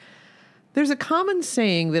There's a common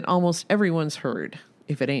saying that almost everyone's heard.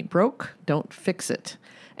 If it ain't broke, don't fix it.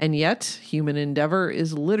 And yet, human endeavor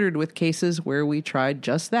is littered with cases where we tried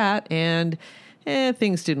just that and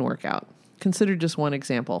things didn't work out. Consider just one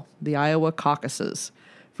example, the Iowa caucuses.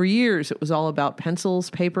 For years, it was all about pencils,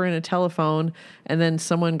 paper, and a telephone, and then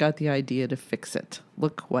someone got the idea to fix it.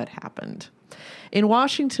 Look what happened. In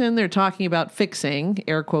Washington, they're talking about fixing,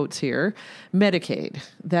 air quotes here, Medicaid.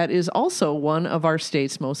 That is also one of our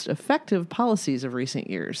state's most effective policies of recent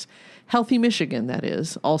years. Healthy Michigan, that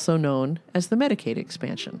is, also known as the Medicaid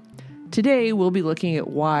expansion. Today, we'll be looking at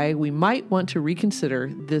why we might want to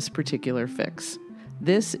reconsider this particular fix.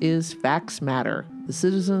 This is Facts Matter, the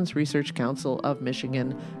Citizens Research Council of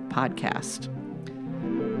Michigan podcast.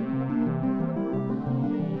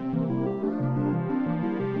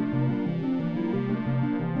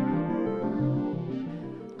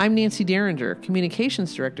 I'm Nancy Derringer,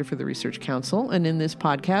 Communications Director for the Research Council, and in this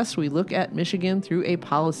podcast, we look at Michigan through a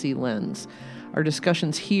policy lens. Our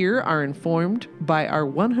discussions here are informed by our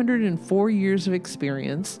 104 years of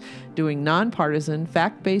experience doing nonpartisan,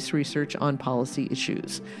 fact-based research on policy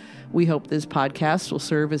issues. We hope this podcast will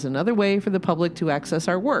serve as another way for the public to access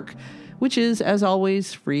our work, which is, as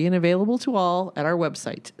always, free and available to all at our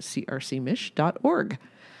website, crcmich.org.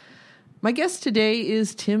 My guest today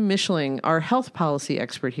is Tim Mischling, our health policy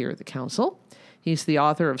expert here at the Council. He's the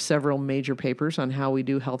author of several major papers on how we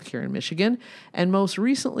do healthcare in Michigan, and most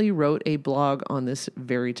recently wrote a blog on this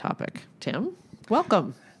very topic. Tim,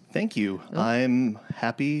 welcome. Thank you. Oh. I'm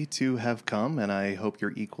happy to have come, and I hope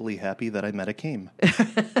you're equally happy that I Medicame.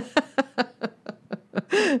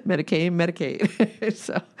 Medicaid.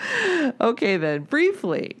 So, okay then,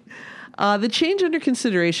 briefly. The change under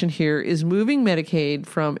consideration here is moving Medicaid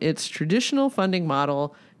from its traditional funding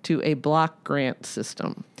model to a block grant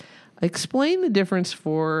system. Explain the difference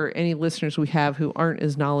for any listeners we have who aren't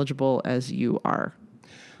as knowledgeable as you are.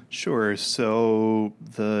 Sure. So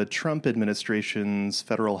the Trump administration's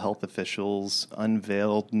federal health officials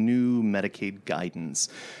unveiled new Medicaid guidance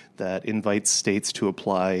that invites states to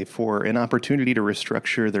apply for an opportunity to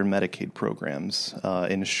restructure their Medicaid programs.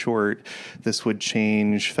 In short, this would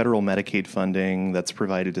change federal Medicaid funding that's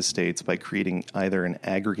provided to states by creating either an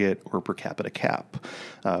aggregate or per capita cap,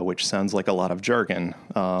 which sounds like a lot of jargon.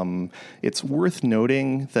 It's worth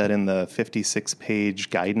noting that in the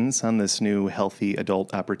 56-page guidance on this new healthy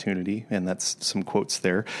adult opportunity, and that's some quotes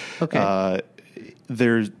there, okay.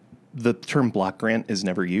 The term block grant is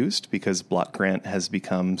never used because block grant has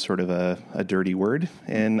become sort of a dirty word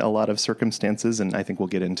in a lot of circumstances, and I think we'll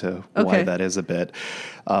get into why that is a bit.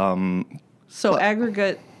 So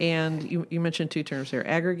aggregate, and you mentioned two terms here,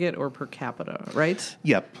 aggregate or per capita, right?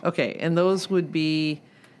 Yep. Okay, and those would be,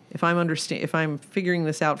 if I'm figuring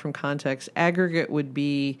this out from context, aggregate would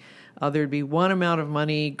be there'd be one amount of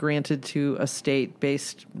money granted to a state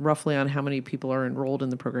based roughly on how many people are enrolled in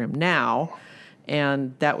the program now.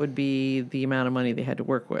 And that would be the amount of money they had to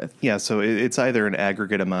work with. Yeah, so it's either an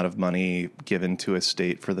aggregate amount of money given to a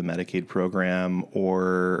state for the Medicaid program,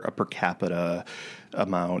 or a per capita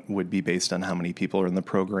amount would be based on how many people are in the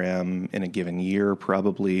program in a given year,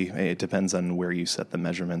 probably. It depends on where you set the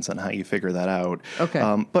measurements and how you figure that out.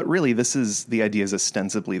 Okay. But really, the idea is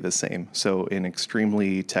ostensibly the same. So in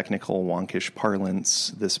extremely technical, wonkish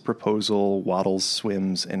parlance, this proposal waddles,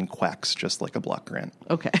 swims, and quacks just like a block grant.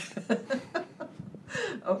 Okay.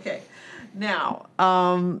 Okay. Now,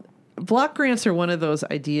 block grants are one of those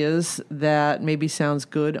ideas that maybe sounds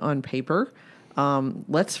good on paper.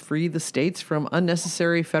 Let's free the states from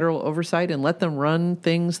unnecessary federal oversight and let them run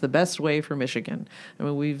things the best way for Michigan. I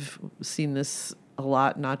mean, we've seen this a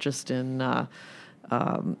lot, not just in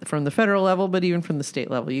from the federal level, but even from the state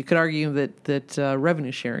level. You could argue that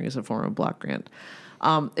revenue sharing is a form of block grant.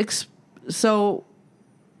 So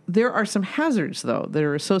there are some hazards, though, that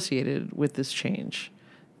are associated with this change.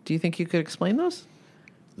 Do you think you could explain those?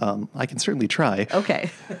 I can certainly try. Okay.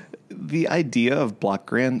 The idea of block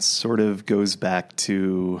grants sort of goes back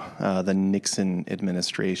to the Nixon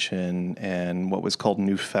administration and what was called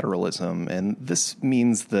New Federalism. And this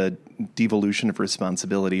means the devolution of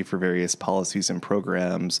responsibility for various policies and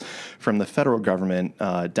programs from the federal government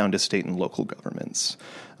down to state and local governments.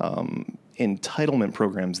 Entitlement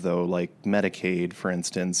programs, though, like Medicaid, for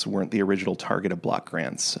instance, weren't the original target of block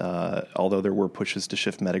grants, although there were pushes to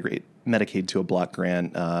shift Medicaid to a block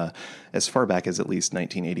grant as far back as at least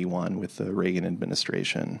 1981 with the Reagan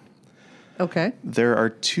administration. Okay. There are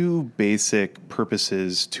two basic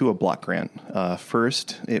purposes to a block grant.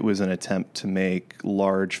 First, it was an attempt to make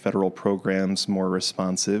large federal programs more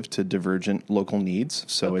responsive to divergent local needs.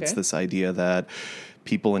 So It's this idea that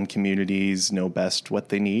people in communities know best what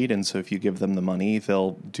they need, and so if you give them the money,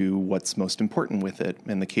 they'll do what's most important with it.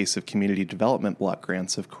 In the case of community development block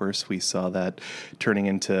grants, of course, we saw that turning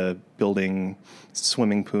into building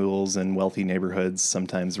swimming pools in wealthy neighborhoods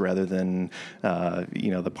sometimes rather than,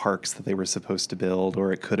 the parks that they were supposed to build,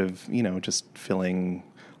 or it could have, just filling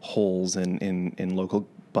holes in local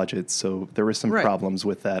budgets. So there were some problems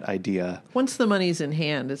with that idea. Once the money's in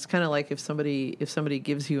hand, it's kind of like if somebody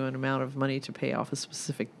gives you an amount of money to pay off a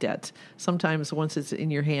specific debt. Sometimes once it's in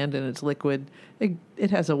your hand and it's liquid,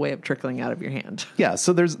 it has a way of trickling out of your hand. Yeah,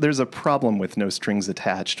 so there's a problem with no strings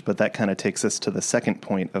attached, but that kind of takes us to the second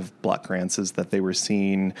point of block grants, is that they were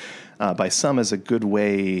seen by some as a good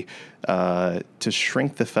way to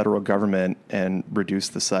shrink the federal government and reduce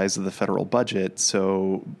the size of the federal budget.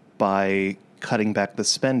 So by cutting back the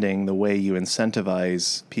spending, the way you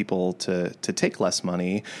incentivize people to take less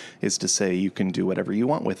money is to say you can do whatever you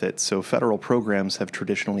want with it. So federal programs have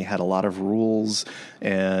traditionally had a lot of rules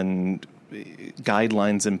and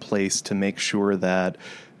guidelines in place to make sure that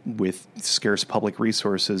with scarce public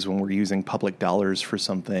resources, when we're using public dollars for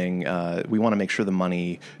something, we want to make sure the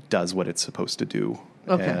money does what it's supposed to do.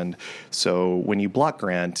 Okay. And so when you block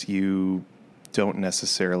grant, you don't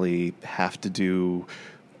necessarily have to do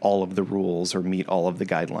all of the rules or meet all of the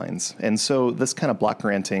guidelines. And so this kind of block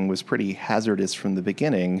granting was pretty hazardous from the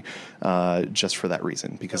beginning, just for that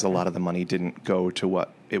reason, because a lot of the money didn't go to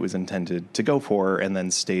what it was intended to go for. And then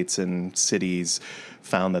states and cities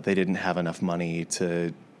found that they didn't have enough money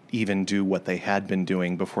to even do what they had been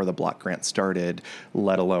doing before the block grant started,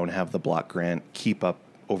 let alone have the block grant keep up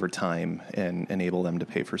over time and enable them to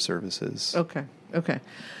pay for services. Okay.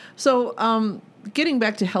 So getting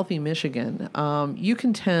back to Healthy Michigan, you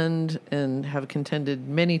contend and have contended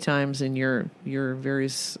many times in your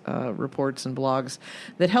various reports and blogs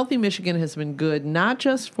that Healthy Michigan has been good not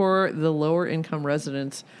just for the lower income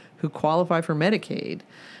residents who qualify for Medicaid,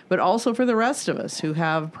 but also for the rest of us who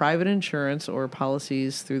have private insurance or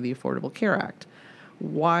policies through the Affordable Care Act.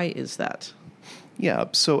 Why is that? Yeah,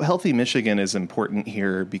 so Healthy Michigan is important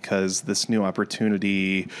here because this new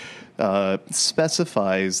opportunity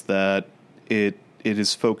specifies that it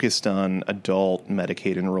is focused on adult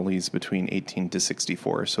Medicaid enrollees between 18 to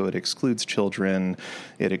 64. So it excludes children,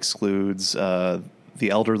 it excludes the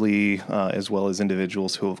elderly, as well as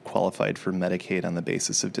individuals who have qualified for Medicaid on the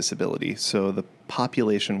basis of disability. So the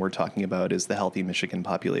population we're talking about is the Healthy Michigan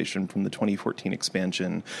population from the 2014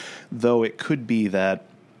 expansion, though it could be that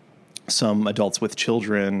some adults with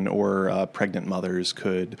children or pregnant mothers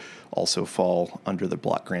could also fall under the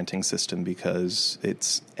block granting system because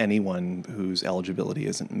it's anyone whose eligibility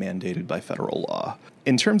isn't mandated by federal law.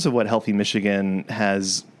 In terms of what Healthy Michigan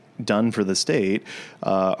has done for the state,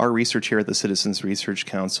 our research here at the Citizens Research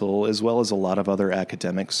Council, as well as a lot of other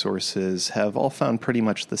academic sources, have all found pretty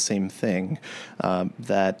much the same thing,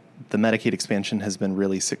 that the Medicaid expansion has been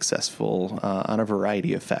really successful on a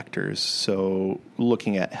variety of factors. So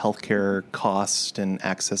looking at healthcare cost and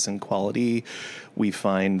access and quality, we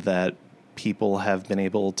find that people have been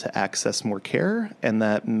able to access more care, and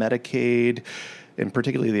that Medicaid, and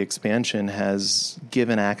particularly the expansion, has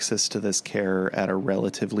given access to this care at a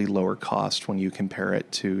relatively lower cost when you compare it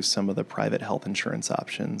to some of the private health insurance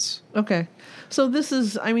options. Okay. So this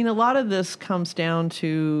is, a lot of this comes down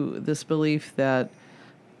to this belief that,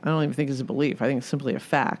 I don't even think it's a belief, I think it's simply a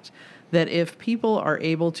fact, that if people are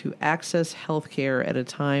able to access health care at a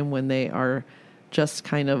time when they are just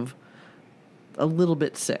kind of a little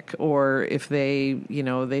bit sick, or if they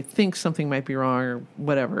think something might be wrong or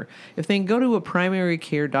whatever, if they can go to a primary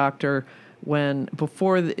care doctor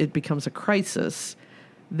before it becomes a crisis,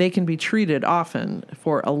 they can be treated often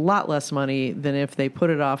for a lot less money than if they put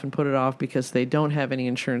it off because they don't have any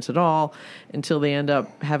insurance at all until they end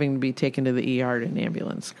up having to be taken to the ER in an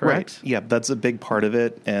ambulance, correct? Right. Yeah, that's a big part of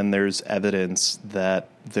it, and there's evidence that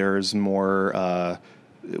there's more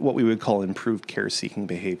what we would call improved care-seeking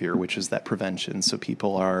behavior, which is that prevention. So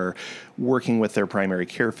people are working with their primary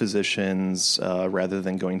care physicians rather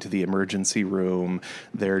than going to the emergency room.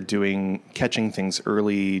 They're catching things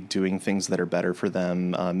early, doing things that are better for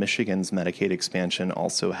them. Michigan's Medicaid expansion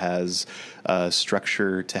also has a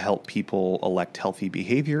structure to help people elect healthy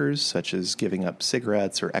behaviors, such as giving up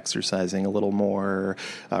cigarettes or exercising a little more,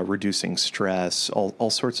 reducing stress,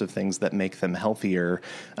 all sorts of things that make them healthier.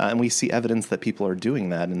 And we see evidence that people are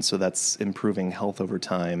doing that, and so that's improving health over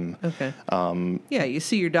time. Okay. You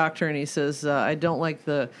see your doctor and he says, I don't like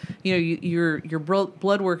your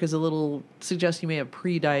blood work is a little, suggests you may have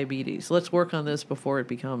pre-diabetes. Let's work on this before it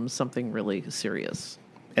becomes something really serious.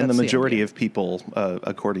 And the That's majority idea. of people,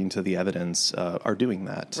 according to the evidence, are doing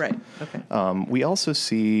that. Right. Okay. We also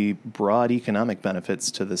see broad economic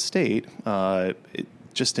benefits to the state,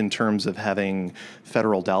 just in terms of having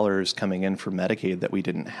federal dollars coming in for Medicaid that we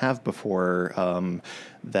didn't have before.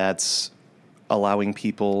 That's allowing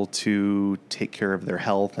people to take care of their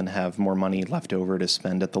health and have more money left over to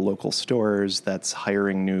spend at the local stores. That's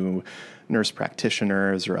hiring new nurse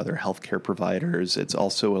practitioners or other healthcare providers. It's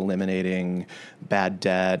also eliminating bad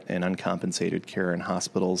debt and uncompensated care in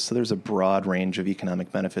hospitals. So there's a broad range of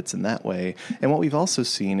economic benefits in that way. And what we've also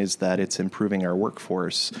seen is that it's improving our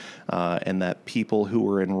workforce, and that people who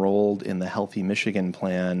were enrolled in the Healthy Michigan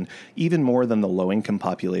plan, even more than the low-income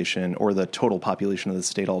population or the total population of the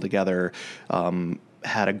state altogether,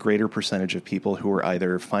 had a greater percentage of people who were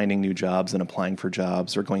either finding new jobs and applying for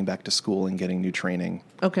jobs or going back to school and getting new training.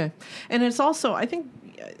 Okay. And it's also, I think,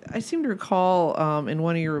 I seem to recall in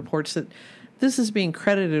one of your reports that this is being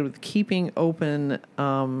credited with keeping open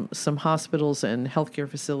some hospitals and healthcare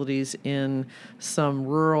facilities in some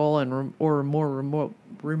rural and or more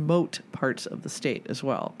remote parts of the state as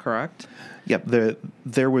well, correct? Yep,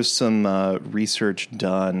 there was some research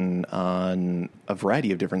done on a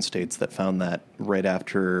variety of different states that found that right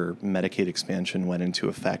after Medicaid expansion went into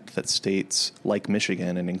effect, that states like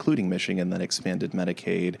Michigan, and including Michigan that expanded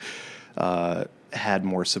Medicaid, had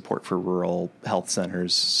more support for rural health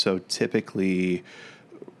centers. So typically,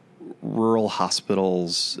 rural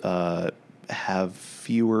hospitals have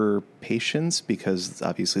fewer patients because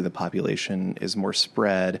obviously the population is more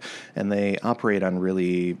spread, and they operate on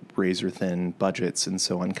really razor-thin budgets, and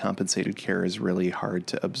so uncompensated care is really hard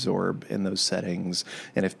to absorb in those settings.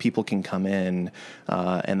 And if people can come in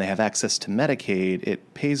and they have access to Medicaid,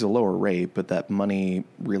 it pays a lower rate, but that money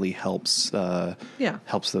really helps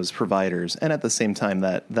helps those providers. And at the same time,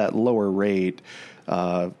 that lower rate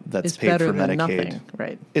that's It's paid better for than Medicaid, nothing,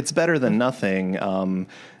 right? It's better than nothing.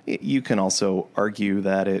 You can also argue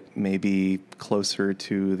that it may be closer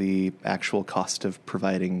to the actual cost of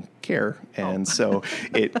providing care, and so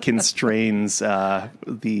it constrains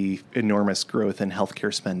the enormous growth in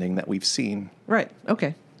healthcare spending that we've seen. Right.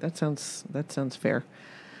 Okay. That sounds fair.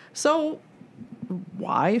 So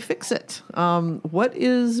why fix it? What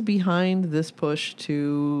is behind this push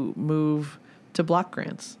to move to block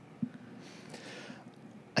grants?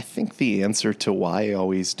 I think the answer to why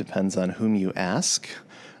always depends on whom you ask.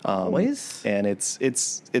 Always? And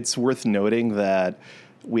it's worth noting that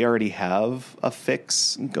we already have a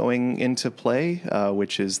fix going into play,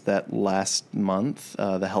 which is that last month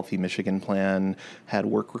the Healthy Michigan plan had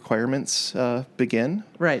work requirements begin.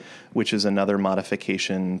 Right. Which is another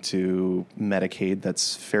modification to Medicaid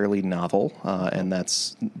that's fairly novel, and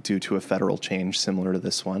that's due to a federal change similar to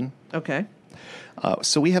this one. Okay.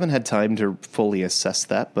 So we haven't had time to fully assess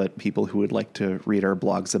that, but people who would like to read our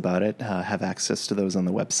blogs about it have access to those on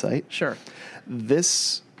the website. Sure.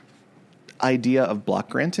 This idea of block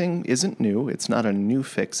granting isn't new. It's not a new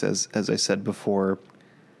fix, as I said before.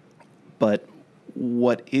 But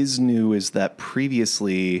what is new is that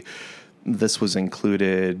previously this was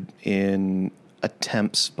included in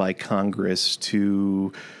attempts by Congress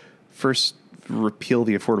to first repeal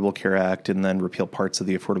the Affordable Care Act and then repeal parts of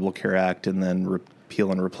the Affordable Care Act and then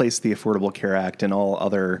repeal and replace the Affordable Care Act and all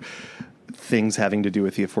other things having to do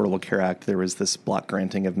with the Affordable Care Act. There was this block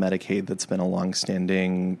granting of Medicaid that's been a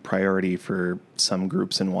longstanding priority for some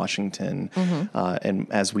groups in Washington. Mm-hmm. And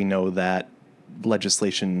as we know, that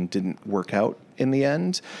legislation didn't work out in the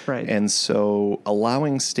end. Right. And so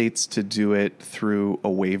allowing states to do it through a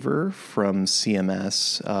waiver from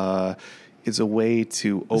CMS is a way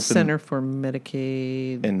to open... Center for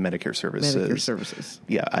Medicaid... and Medicare Services. Medicare Services.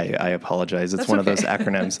 Yeah, I apologize. It's That's one okay. of those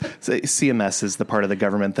acronyms. So CMS is the part of the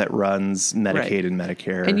government that runs Medicaid Right. and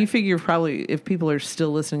Medicare. And you figure probably if people are still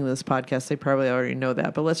listening to this podcast, they probably already know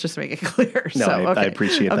that, but let's just make it clear. No, I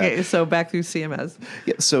appreciate that. Okay, so back through CMS.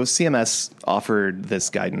 Yeah, so CMS offered this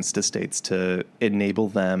guidance to states to enable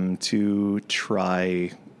them to try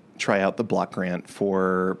out the block grant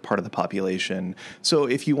for part of the population. So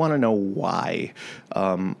if you want to know why,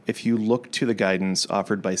 if you look to the guidance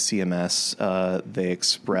offered by CMS, they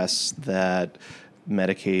express that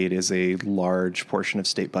Medicaid is a large portion of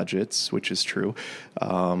state budgets, which is true,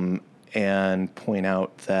 and point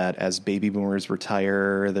out that as baby boomers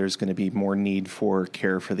retire, there's going to be more need for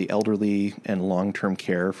care for the elderly and long-term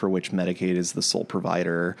care for which Medicaid is the sole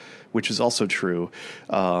provider, which is also true.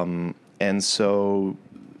 And so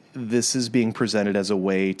this is being presented as a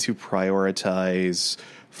way to prioritize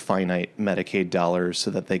finite Medicaid dollars so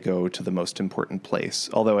that they go to the most important place.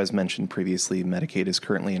 Although, as mentioned previously, Medicaid is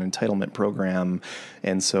currently an entitlement program.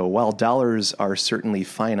 And so while dollars are certainly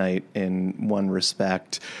finite in one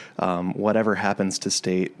respect, whatever happens to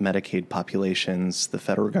state Medicaid populations, the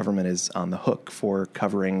federal government is on the hook for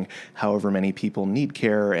covering however many people need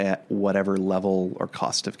care at whatever level or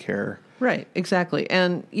cost of care. Right, exactly.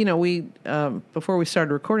 And, we, before we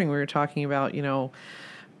started recording, we were talking about,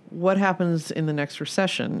 what happens in the next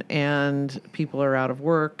recession, and people are out of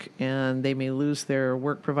work and they may lose their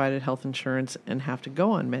work-provided health insurance and have to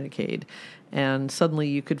go on Medicaid. And suddenly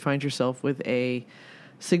you could find yourself with a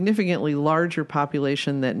significantly larger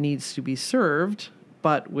population that needs to be served,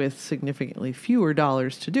 but with significantly fewer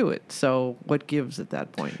dollars to do it. So what gives at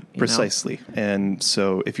that point? Precisely. And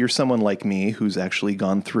so if you're someone like me who's actually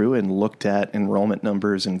gone through and looked at enrollment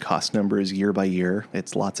numbers and cost numbers year by year,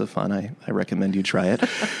 it's lots of fun. I recommend you try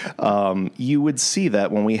it. You would see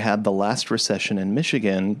that when we had the last recession in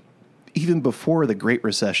Michigan, even before the Great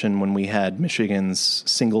Recession, when we had Michigan's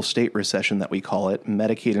single state recession that we call it,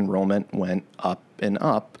 Medicaid enrollment went up and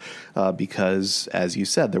up because, as you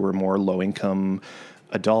said, there were more low-income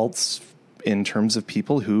adults in terms of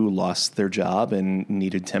people who lost their job and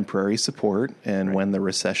needed temporary support. And right. When the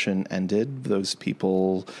recession ended, those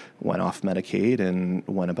people went off Medicaid and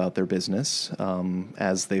went about their business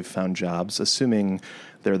as they've found jobs, assuming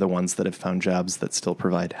they're the ones that have found jobs that still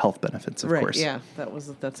provide health benefits, of course. Right, yeah,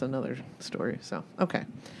 that's another story. So, okay.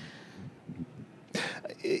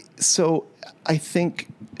 So I think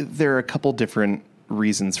there are a couple different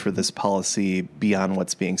reasons for this policy beyond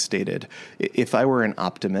what's being stated. If I were an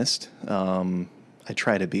optimist, I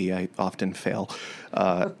try to be, I often fail.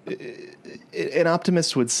 An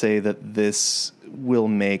optimist would say that this will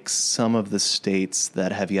make some of the states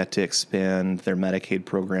that have yet to expand their Medicaid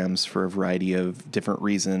programs for a variety of different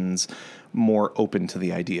reasons more open to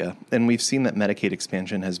the idea. And we've seen that Medicaid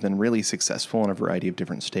expansion has been really successful in a variety of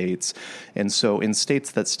different states. And so in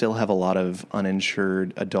states that still have a lot of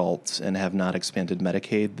uninsured adults and have not expanded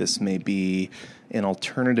Medicaid, this may be an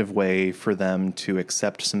alternative way for them to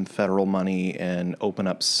accept some federal money and open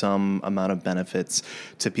up some amount of benefits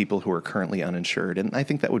to people who are currently uninsured. And I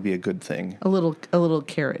think that would be a good thing. A little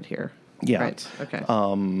carrot here. Yeah. Right.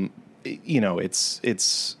 Okay.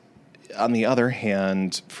 It's on the other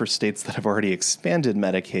hand, for states that have already expanded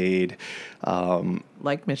Medicaid,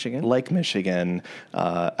 like Michigan,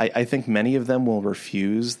 I think many of them will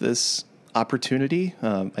refuse this opportunity.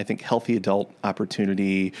 I think healthy adult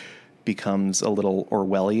opportunity becomes a little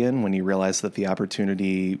Orwellian when you realize that the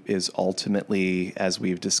opportunity is ultimately, as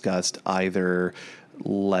we've discussed, either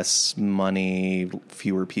less money,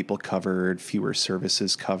 fewer people covered, fewer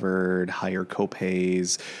services covered, higher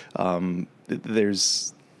copays.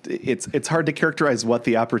 It's hard to characterize what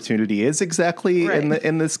the opportunity is exactly right.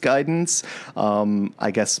 in this guidance. I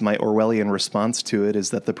guess my Orwellian response to it is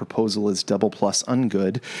that the proposal is double plus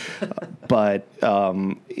ungood. But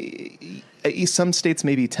some states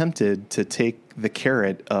may be tempted to take the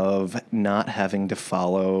carrot of not having to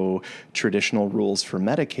follow traditional rules for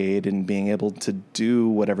Medicaid and being able to do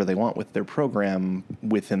whatever they want with their program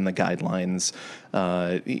within the guidelines,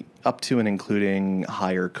 up to and including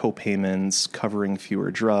higher copayments, covering fewer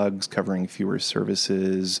drugs, covering fewer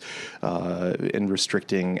services, and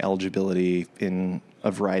restricting eligibility in a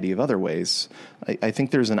variety of other ways. I think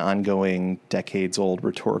there's an ongoing decades-old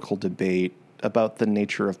rhetorical debate about the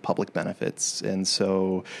nature of public benefits. And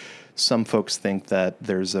so some folks think that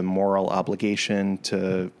there's a moral obligation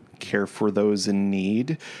to care for those in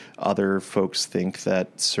need. Other folks think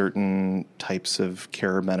that certain types of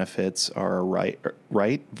care benefits are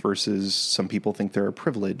right versus some people think they're a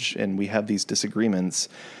privilege. And we have these disagreements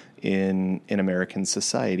in American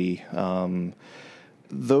society.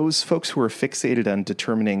 Those folks who are fixated on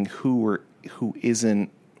determining who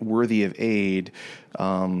isn't worthy of aid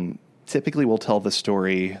typically will tell the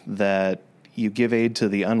story that you give aid to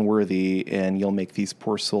the unworthy and you'll make these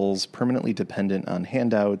poor souls permanently dependent on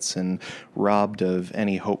handouts and robbed of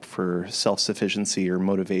any hope for self-sufficiency or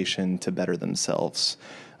motivation to better themselves.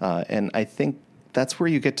 And I think that's where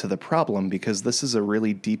you get to the problem, because this is a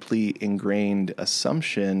really deeply ingrained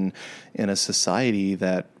assumption in a society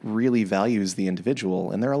that really values the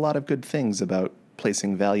individual. And there are a lot of good things about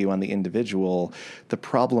placing value on the individual. The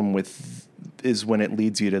problem is when it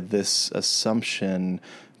leads you to this assumption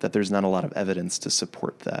that there's not a lot of evidence to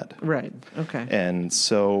support that. Right. Okay. And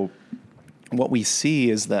so what we see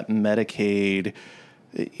is that Medicaid,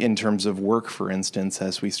 in terms of work, for instance,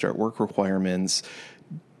 as we start work requirements,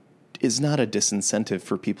 is not a disincentive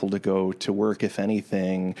for people to go to work. If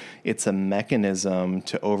anything, it's a mechanism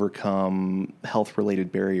to overcome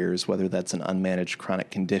health-related barriers, whether that's an unmanaged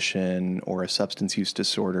chronic condition or a substance use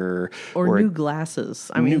disorder. Or new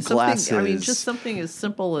glasses. I mean, glasses. Just something as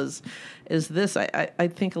simple as this. I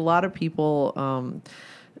think a lot of people,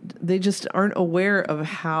 they just aren't aware of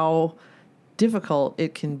how difficult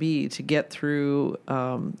it can be to get through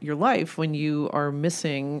your life when you are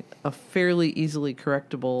missing a fairly easily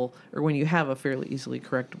correctable, or when you have a fairly easily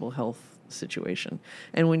correctable health situation.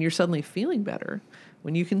 And when you're suddenly feeling better,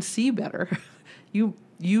 when you can see better, you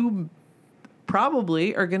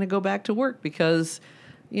probably are going to go back to work because,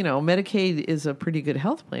 Medicaid is a pretty good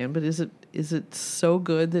health plan, but is it so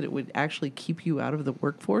good that it would actually keep you out of the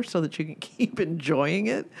workforce so that you can keep enjoying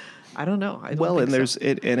it? I don't know.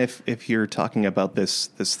 If you're talking about this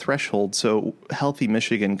threshold, so Healthy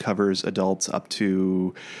Michigan covers adults up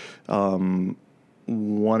to 1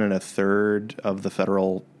 1/3 of the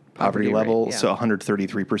federal poverty level, rate, yeah. So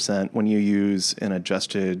 133%. When you use an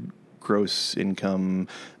adjusted gross income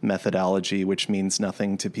methodology, which means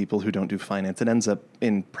nothing to people who don't do finance, it ends up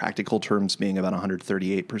in practical terms being about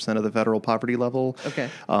 138% of the federal poverty level. Okay.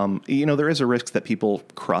 There is a risk that people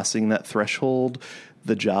crossing that threshold,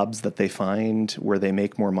 the jobs that they find where they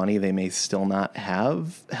make more money, they may still not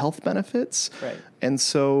have health benefits. Right. And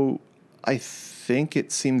so I think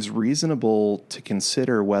it seems reasonable to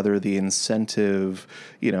consider whether the incentive,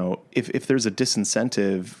 if there's a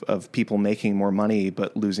disincentive of people making more money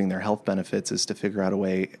but losing their health benefits, is to figure out a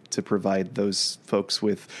way to provide those folks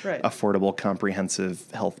with affordable,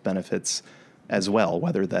 comprehensive health benefits as well,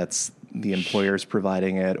 whether that's the employer's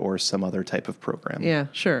providing it or some other type of program. Yeah,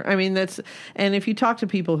 sure. I mean, and if you talk to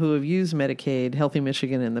people who have used Medicaid, Healthy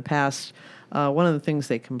Michigan in the past, one of the things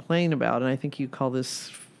they complain about, and I think you call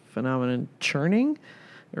this phenomenon churning,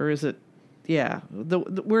 or is it,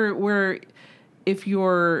 where if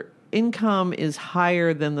your income is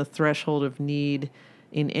higher than the threshold of need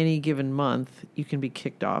in any given month, you can be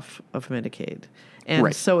kicked off of Medicaid.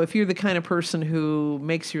 And so if you're the kind of person who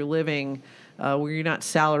makes your living where you're not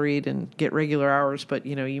salaried and get regular hours, but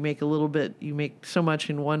you make a little bit, you make so much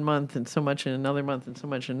in 1 month and so much in another month and so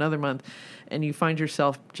much in another month, and you find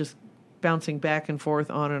yourself just bouncing back and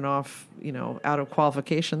forth on and off, out of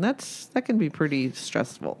qualification, that can be pretty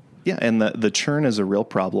stressful. Yeah, and the churn is a real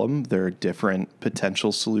problem. There are different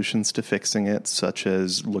potential solutions to fixing it, such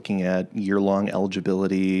as looking at year-long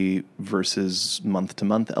eligibility versus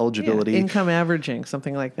month-to-month eligibility. Yeah, income averaging,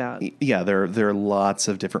 something like that. Yeah, there are lots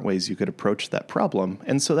of different ways you could approach that problem.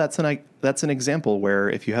 And so that's an example where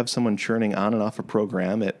if you have someone churning on and off a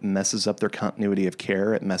program, it messes up their continuity of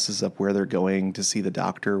care. It messes up where they're going to see the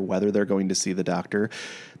doctor, whether they're going to see the doctor.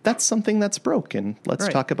 That's something that's broken. Let's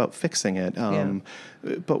talk about fixing it.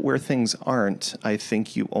 But where things aren't, I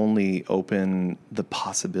think you only open the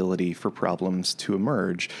possibility for problems to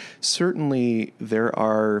emerge. Certainly, there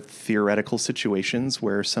are theoretical situations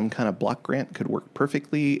where some kind of block grant could work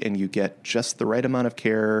perfectly and you get just the right amount of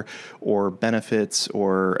care or benefits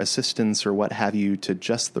or assistance or what have you to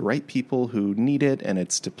just the right people who need it, and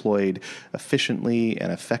it's deployed efficiently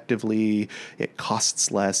and effectively. It costs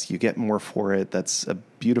less. You get more for it. That's a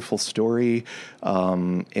beautiful story.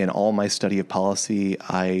 In all my study of policy,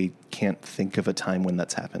 I can't think of a time when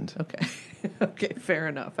that's happened. Okay. Okay, fair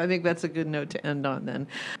enough. I think that's a good note to end on then.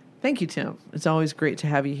 Thank you, Tim. It's always great to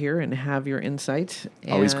have you here and have your insight.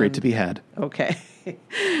 Always great to be had. Okay.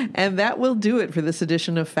 And that will do it for this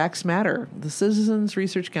edition of Facts Matter, the Citizens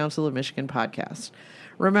Research Council of Michigan podcast.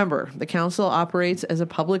 Remember, the Council operates as a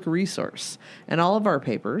public resource, and all of our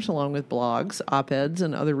papers, along with blogs, op-eds,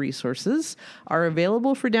 and other resources, are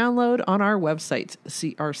available for download on our website,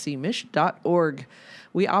 crcmich.org.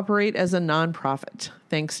 We operate as a nonprofit,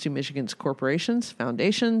 thanks to Michigan's corporations,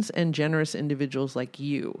 foundations, and generous individuals like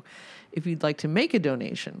you. If you'd like to make a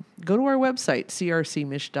donation, go to our website,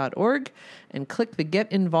 crcmich.org, and click the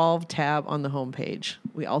Get Involved tab on the homepage.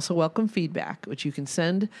 We also welcome feedback, which you can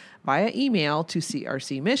send via email to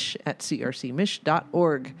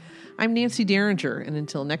crcmich@crcmich.org. I'm Nancy Derringer, and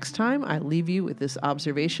until next time, I leave you with this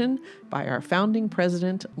observation by our founding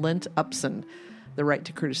president, Lent Upson. The right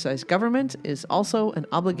to criticize government is also an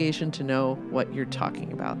obligation to know what you're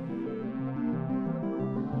talking about.